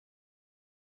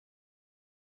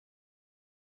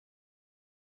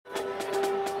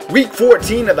Week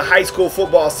 14 of the high school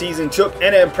football season took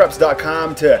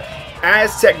NMPreps.com to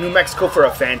Aztec, New Mexico for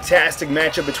a fantastic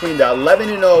matchup between the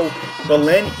 11-0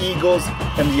 Belen Eagles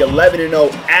and the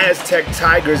 11-0 Aztec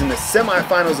Tigers in the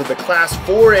semifinals of the Class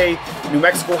 4A New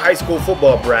Mexico high school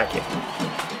football bracket.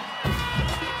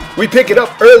 We pick it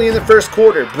up early in the first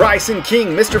quarter. Bryson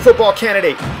King, Mr. Football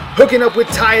candidate, hooking up with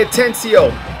Ty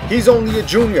Atencio. He's only a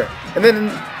junior. And then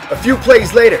a few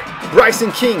plays later,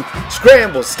 Bryson King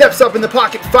scrambles, steps up in the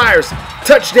pocket, fires,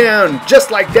 touchdown,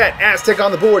 just like that. Aztec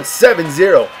on the board,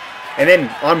 7-0. And then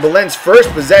on Belen's first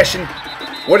possession,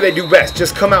 what do they do best?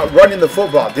 Just come out running the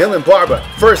football. Dylan Barba,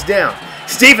 first down.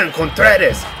 Steven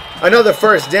Contreras, another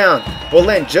first down.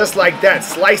 Belen, just like that,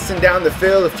 slicing down the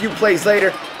field. A few plays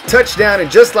later, touchdown,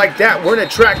 and just like that, we're in a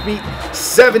track meet,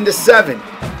 7-7.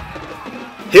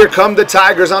 Here come the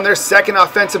Tigers on their second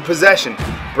offensive possession.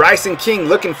 Bryson King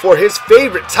looking for his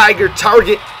favorite Tiger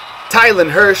target, Tylen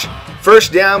Hirsch.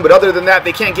 First down, but other than that,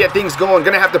 they can't get things going.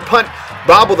 Gonna have to punt,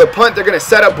 bobble the punt. They're gonna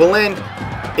set up Belen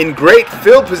in great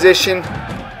field position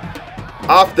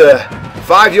off the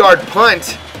 5-yard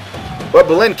punt, but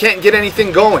Belen can't get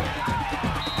anything going.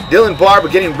 Dylan Barba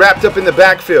getting wrapped up in the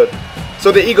backfield.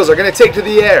 So the Eagles are gonna take to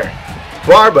the air.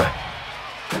 Barba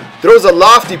throws a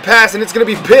lofty pass and it's gonna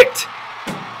be picked.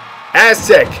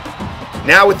 Aztec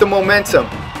now with the momentum,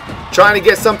 trying to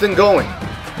get something going.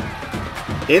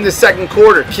 In the second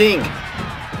quarter, King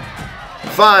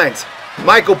finds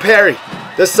Michael Perry,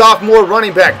 the sophomore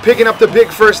running back, picking up the big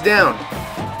first down.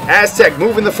 Aztec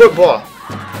moving the football.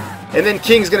 And then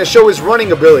King's going to show his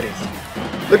running abilities.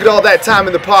 Look at all that time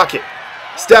in the pocket.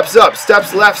 Steps up,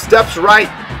 steps left, steps right.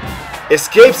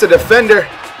 Escapes a defender.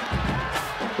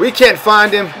 We can't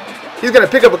find him. He's going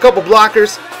to pick up a couple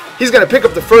blockers. He's going to pick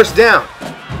up the first down.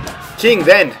 King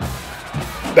then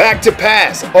back to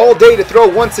pass. All day to throw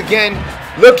once again.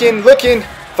 Looking,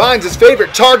 finds his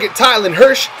favorite target, Tylen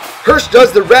Hirsch. Hirsch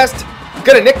does the rest.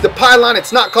 Gonna nick the pylon.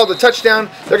 It's not called a touchdown.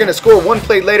 They're gonna score one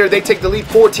play later. They take the lead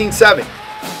 14-7.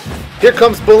 Here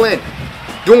comes Belen,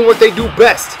 doing what they do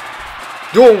best.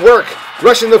 Doing work,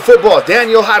 rushing the football.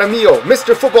 Daniel Jaramillo,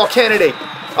 Mr. Football candidate,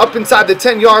 up inside the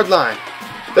 10-yard line.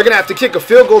 They're gonna have to kick a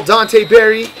field goal. Dante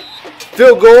Berry.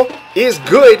 Field goal is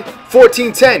good,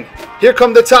 14-10. Here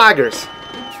come the Tigers.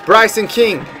 Bryson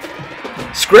King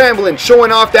scrambling,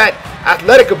 showing off that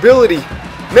athletic ability,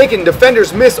 making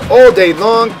defenders miss all day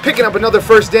long, picking up another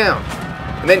first down.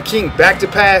 And then King back to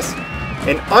pass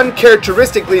and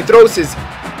uncharacteristically throws his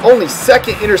only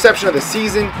second interception of the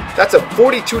season. That's a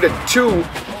 42-2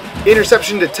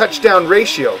 interception to touchdown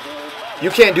ratio. You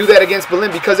can't do that against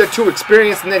Belen because they're too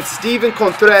experienced. And then Steven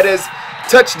Contreras,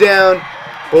 touchdown.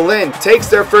 Belen takes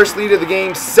their first lead of the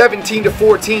game,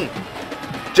 17-14.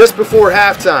 Just before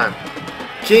halftime,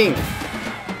 King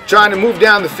trying to move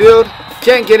down the field,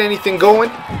 can't get anything going.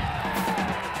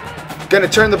 Gonna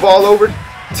turn the ball over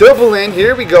to Belen.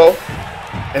 Here we go.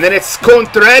 And then it's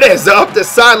Contreras up the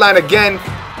sideline again,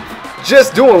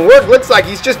 just doing work. Looks like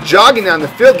he's just jogging down the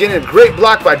field, getting a great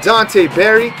block by Dante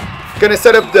Berry. Gonna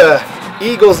set up the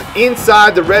Eagles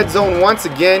inside the red zone once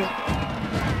again.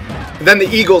 And then the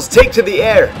Eagles take to the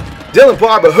air. Dylan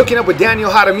Barba hooking up with Daniel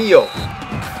Jaramillo.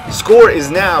 Score is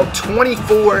now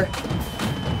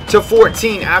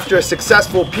 24-14 after a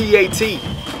successful PAT.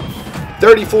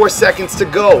 34 seconds to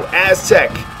go. Aztec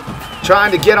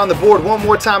trying to get on the board one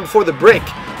more time before the break.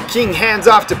 King hands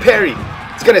off to Perry.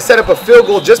 He's going to set up a field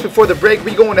goal just before the break.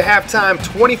 We go into halftime,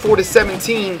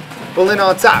 24-17. Belen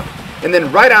on top. And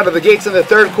then right out of the gates in the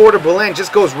third quarter, Belen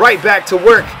just goes right back to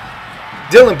work.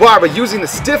 Dylan Barba using the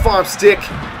stiff arm stick,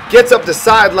 gets up the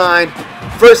sideline.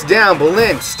 First down,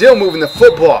 Belen still moving the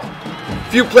football. A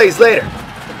few plays later,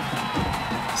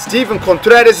 Steven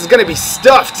Contreras is going to be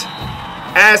stuffed.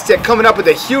 Aztec coming up with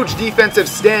a huge defensive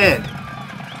stand.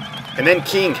 And then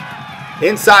King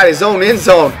inside his own end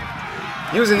zone,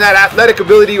 using that athletic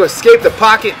ability to escape the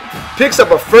pocket, picks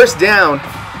up a first down.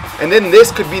 And then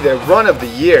this could be the run of the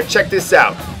year. Check this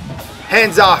out.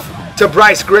 Hands off to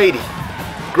Bryce Grady.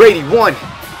 Grady, 1,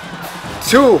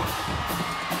 2,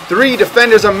 3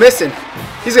 defenders are missing.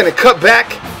 He's going to cut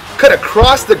back, cut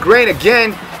across the grain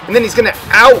again, and then he's going to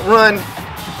outrun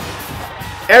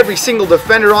every single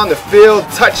defender on the field.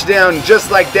 Touchdown just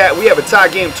like that. We have a tie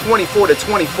game,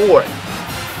 24-24.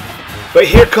 But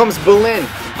here comes Belen.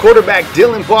 Quarterback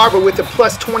Dylan Barba with a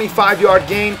plus 25-yard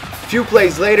gain. A few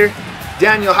plays later,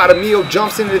 Daniel Jaramillo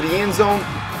jumps into the end zone.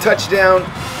 Touchdown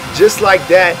just like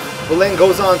that. Belen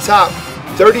goes on top,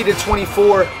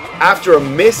 30-24 after a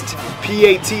missed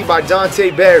PAT by Dante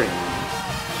Berry.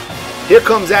 Here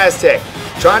comes Aztec,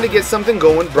 trying to get something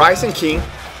going. Bryson King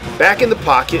back in the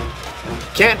pocket.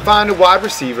 Can't find a wide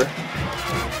receiver.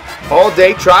 all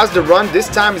day, tries to run. This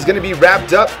time he's going to be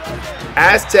wrapped up.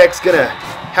 Aztec's going to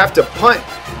have to punt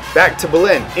back to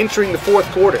Belen, entering the fourth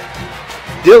quarter.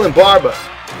 Dylan Barba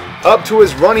up to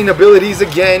his running abilities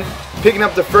again, picking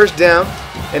up the first down.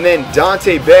 And then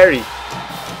Dante Berry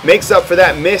makes up for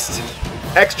that missed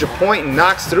extra point and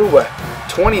knocks through a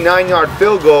 29-yard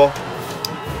field goal.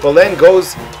 Belen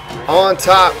goes on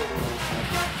top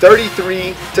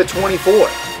 33-24.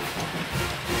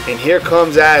 And here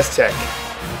comes Aztec.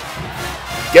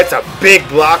 Gets a big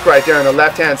block right there on the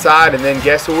left-hand side, and then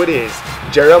guess who it is?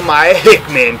 Jeremiah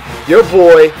Hickman, your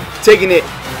boy, taking it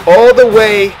all the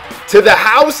way to the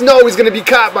house. No, he's going to be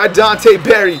caught by Dante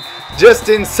Berry just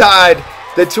inside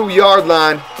the 2-yard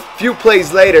line. Few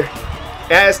plays later,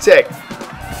 Aztec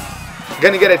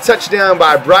going to get a touchdown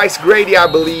by Bryce Grady, I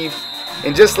believe.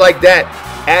 And just like that,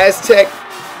 Aztec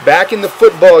back in the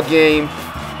football game,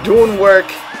 doing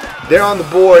work. They're on the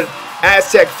board.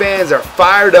 Aztec fans are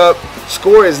fired up.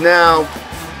 Score is now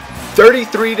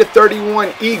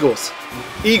 33-31 Eagles.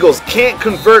 Eagles can't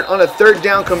convert on a third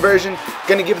down conversion.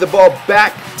 Going to give the ball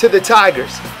back to the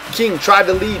Tigers. King tried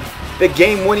to lead the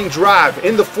game-winning drive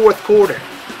in the fourth quarter.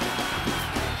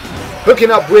 Hooking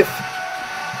up with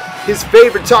his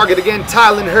favorite target again,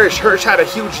 Tylen Hirsch. Hirsch had a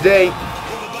huge day.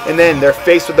 And then they're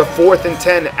faced with the 4th and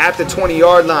 10 at the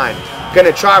 20-yard line. Going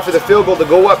to try for the field goal to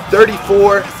go up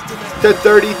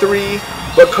 34-33.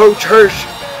 But Coach Hirsch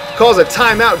calls a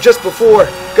timeout just before.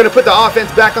 Going to put the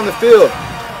offense back on the field.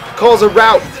 Calls a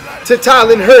route to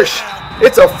Tylen Hirsch.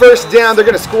 It's a first down. They're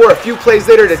going to score a few plays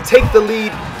later to take the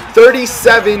lead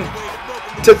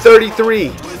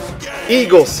 37-33.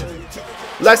 Eagles,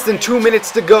 less than 2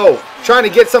 minutes to go. Trying to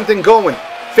get something going.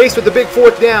 Faced with the big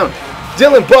 4th down.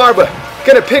 Dylan Barba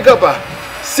going to pick up a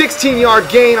 16-yard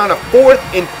gain on a 4th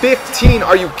and 15.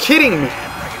 Are you kidding me?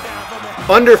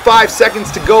 Under 5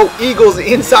 seconds to go. Eagles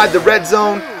inside the red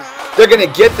zone. They're going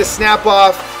to get the snap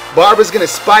off. Barba's going to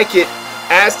spike it.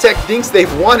 Aztec thinks they've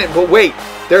won it, but wait.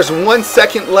 There's 1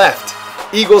 second left.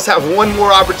 Eagles have one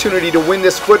more opportunity to win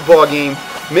this football game.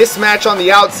 Mismatch on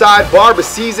the outside. Barba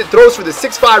sees it, throws for the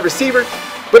 6'5 receiver,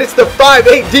 but it's the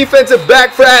 5'8 defensive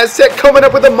back for Aztec coming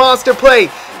up with a monster play.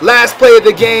 Last play of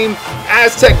the game.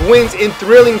 Aztec wins in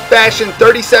thrilling fashion,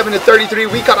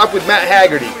 37-33. We caught up with Matt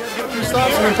Haggerty.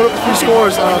 Stops and then put up a few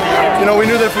scores. We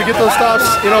knew that if we get those stops,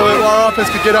 our offense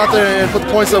could get out there and put the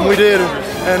points up, and we did,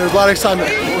 and there was a lot of excitement.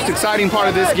 The most exciting part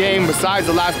of this game, besides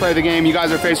the last play of the game, you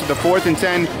guys are faced with the 4th and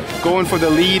 10, going for the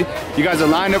lead. You guys are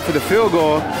lined up for the field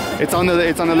goal. It's on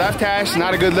the left hash,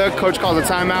 not a good look. Coach calls a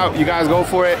timeout. You guys go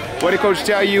for it. What did Coach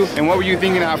tell you, and what were you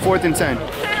thinking at 4th and 10?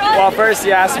 Well, first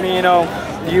he asked me, do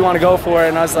you want to go for it?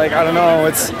 And I was like, I don't know.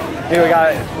 We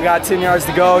got 10 yards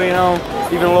to go, even a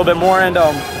little bit more, and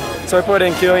so I put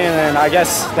in Killian, and I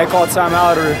guess they called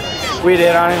timeout, or we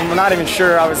did. I'm not even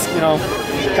sure. I was,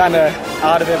 kind of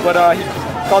out of it. But he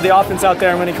called the offense out there,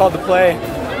 and when he called the play, I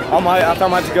thought I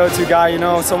might have to go-to guy,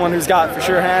 someone who's got for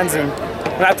sure hands. And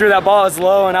when I threw that ball, it was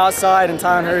low and outside, and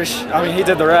Tylen Hirsch, he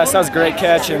did the rest. That was a great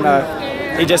catch, and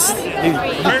he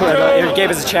gave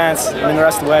us a chance. The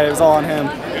rest of the way, it was all on him.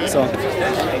 So.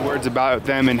 Words about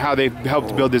them and how they've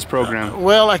helped build this program.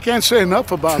 Well, I can't say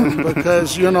enough about them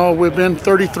because we've been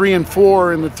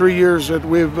 33-4 in the 3 years that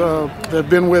they've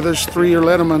been with us, 3-year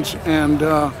Lettermans, and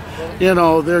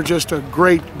they're just a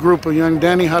great group of young.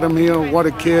 Danny Jaramillo, what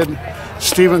a kid.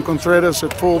 Steven Contreras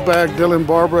at fullback, Dylan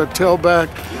Barba at tailback.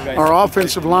 Our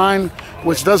offensive line,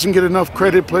 which doesn't get enough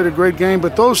credit, played a great game,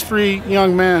 but those 3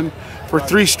 young men for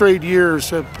 3 straight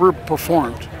years have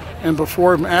performed and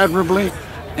performed admirably.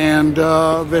 And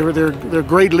they're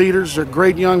great leaders. They're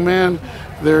great young men.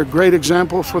 They're a great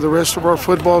example for the rest of our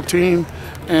football team,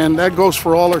 and that goes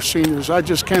for all our seniors. I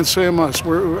just can't say enough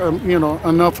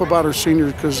about our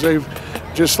seniors because they've,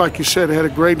 just like you said, had a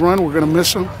great run. We're going to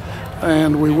miss them,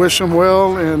 and we wish them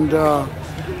well. And I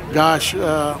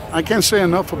can't say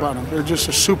enough about them. They're just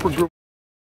a super group.